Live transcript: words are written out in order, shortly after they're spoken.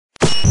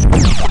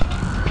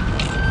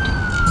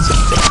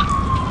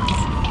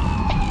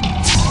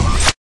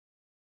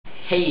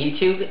Hey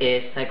YouTube,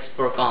 it's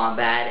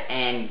TechSupportGoneBad,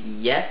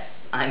 and yes,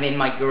 I'm in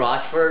my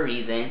garage for a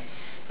reason,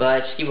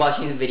 but just keep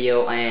watching the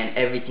video and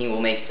everything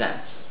will make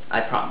sense, I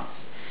promise.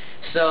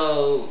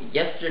 So,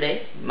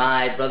 yesterday,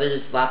 my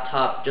brother's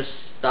laptop just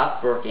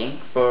stopped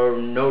working for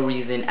no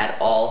reason at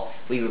all.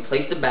 We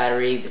replaced the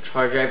battery, the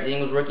charger,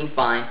 everything was working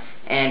fine,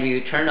 and we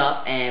would turn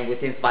up, and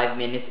within 5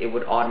 minutes it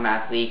would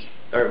automatically,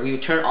 or we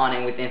would turn on,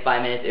 and within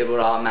 5 minutes it would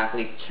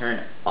automatically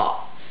turn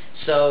off.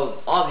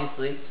 So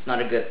obviously it's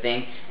not a good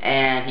thing,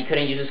 and he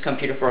couldn't use his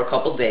computer for a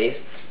couple days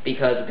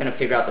because we couldn't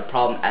figure out the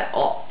problem at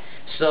all.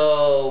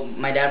 So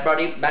my dad brought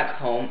it back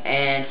home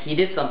and he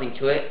did something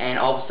to it, and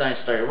all of a sudden it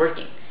started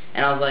working.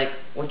 And I was like,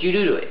 what'd you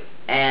do to it?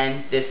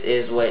 And this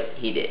is what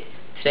he did.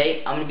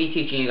 Today I'm going to be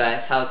teaching you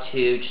guys how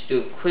to just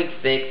do a quick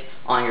fix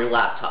on your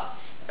laptop.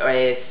 Or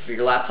if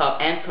your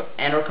laptop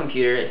and or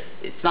computer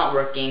it's not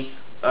working,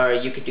 or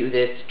you could do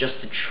this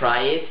just to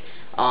try it.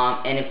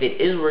 And if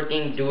it is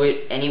working, do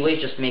it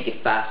anyways, just make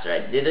it faster.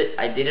 I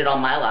did it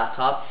on my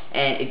laptop,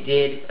 and it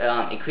did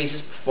increase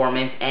its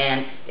performance,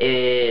 and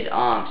it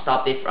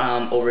stopped it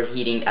from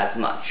overheating as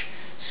much.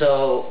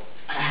 So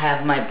I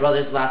have my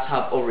brother's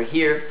laptop over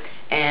here,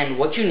 and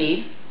what you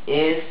need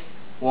is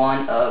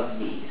one of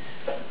these.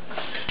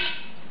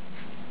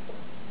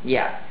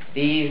 Yeah,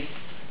 these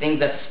things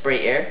that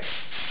spray air.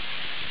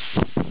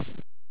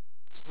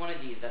 Just one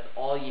of these, that's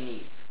all you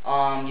need.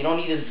 You don't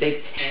need this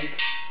big tank.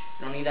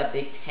 You don't need that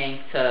big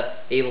tank to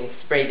be able to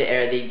spray the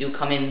air. They do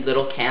come in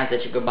little cans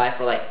that you could buy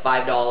for like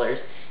 $5,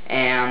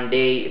 and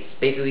it's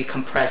basically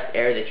compressed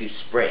air that you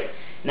spray.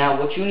 Now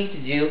what you need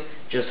to do,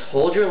 just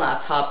hold your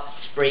laptop,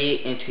 spray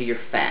it into your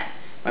fan.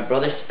 My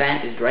brother's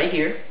fan is right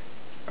here,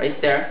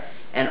 right there,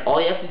 and all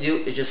you have to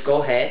do is just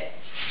go ahead,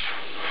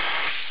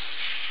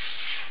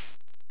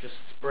 just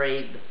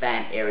spray the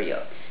fan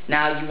area.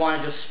 Now you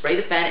want to just spray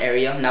the fan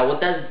area. Now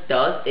what that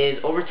does is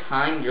over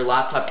time your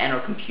laptop and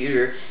or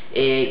computer,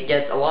 it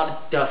gets a lot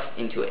of dust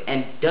into it,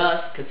 and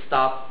dust could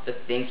stop the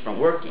things from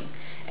working.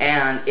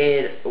 And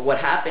what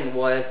happened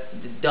was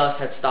the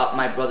dust had stopped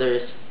my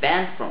brother's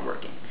fan from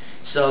working.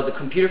 So the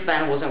computer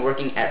fan wasn't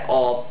working at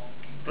all,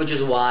 which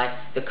is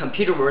why the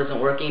computer wasn't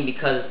working,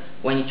 because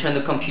when you turn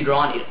the computer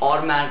on it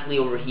automatically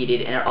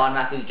overheated and it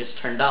automatically just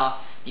turned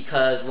off,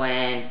 because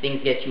when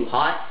things get too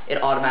hot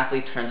it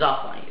automatically turns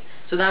off on you.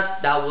 So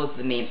that was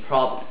the main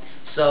problem.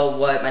 So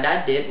what my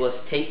dad did was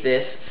take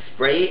this,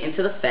 spray it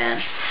into the fan,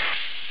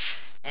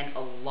 and a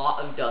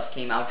lot of dust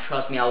came out.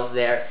 Trust me, I was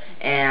there.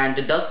 And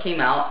the dust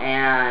came out,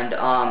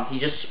 and he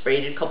just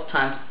sprayed it a couple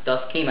times,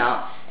 dust came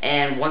out,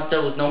 and once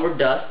there was no more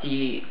dust,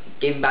 he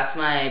gave it back to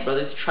my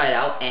brother to try it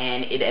out,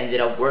 and it ended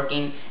up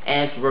working,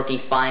 and it's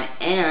working fine,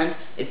 and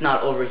it's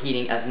not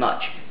overheating as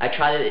much. I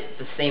tried it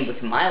the same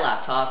with my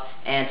laptop,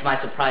 and to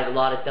my surprise a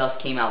lot of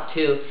dust came out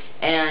too,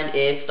 and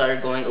it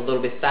started going a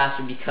little bit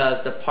faster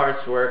because the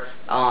parts weren't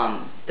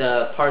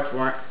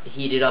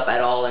heated up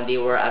at all, and they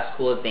were as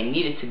cool as they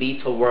needed to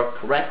be to work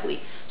correctly.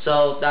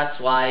 So that's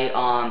why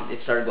it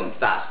started going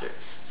faster.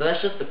 So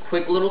that's just a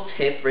quick little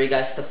tip for you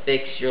guys to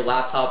fix your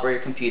laptop or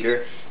your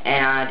computer,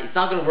 and it's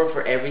not going to work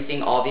for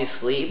everything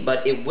obviously,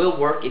 but it will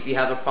work if you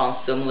have a problem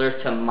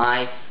similar to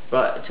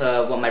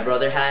what my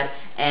brother had.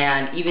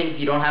 And even if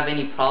you don't have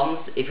any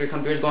problems, if your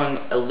computer is going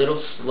a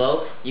little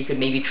slow, you could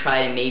maybe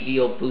try it, maybe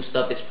you'll boost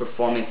up its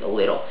performance a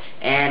little.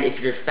 And if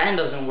your fan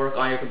doesn't work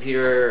on your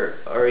computer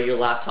or your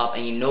laptop,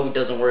 and you know it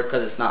doesn't work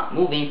because it's not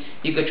moving,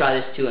 you could try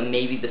this too, and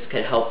maybe this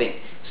could help it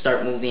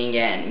start moving,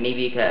 and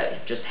maybe it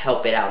could just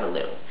help it out a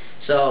little.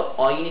 So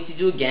all you need to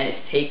do again is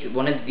take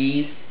one of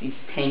these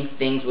tank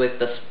things with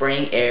the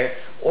spraying air,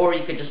 or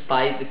you could just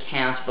buy the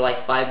cans for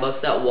like $5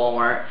 at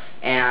Walmart,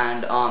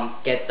 and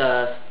get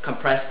the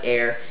compressed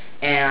air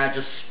and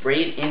just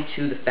spray it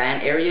into the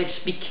fan area.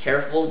 Just be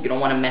careful, you don't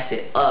want to mess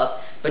it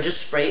up, but just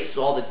spray it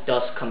so all the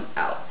dust comes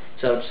out.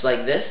 So just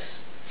like this,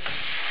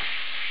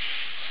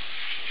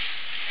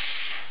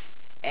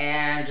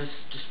 and just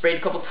spray it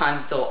a couple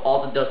times until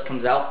all the dust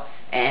comes out.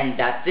 And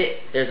that's it.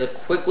 There's a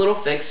quick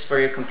little fix for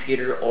your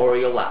computer or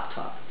your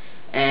laptop.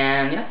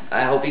 And yeah,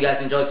 I hope you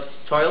guys enjoyed this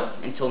tutorial.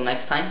 Until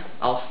next time,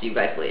 I'll see you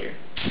guys later.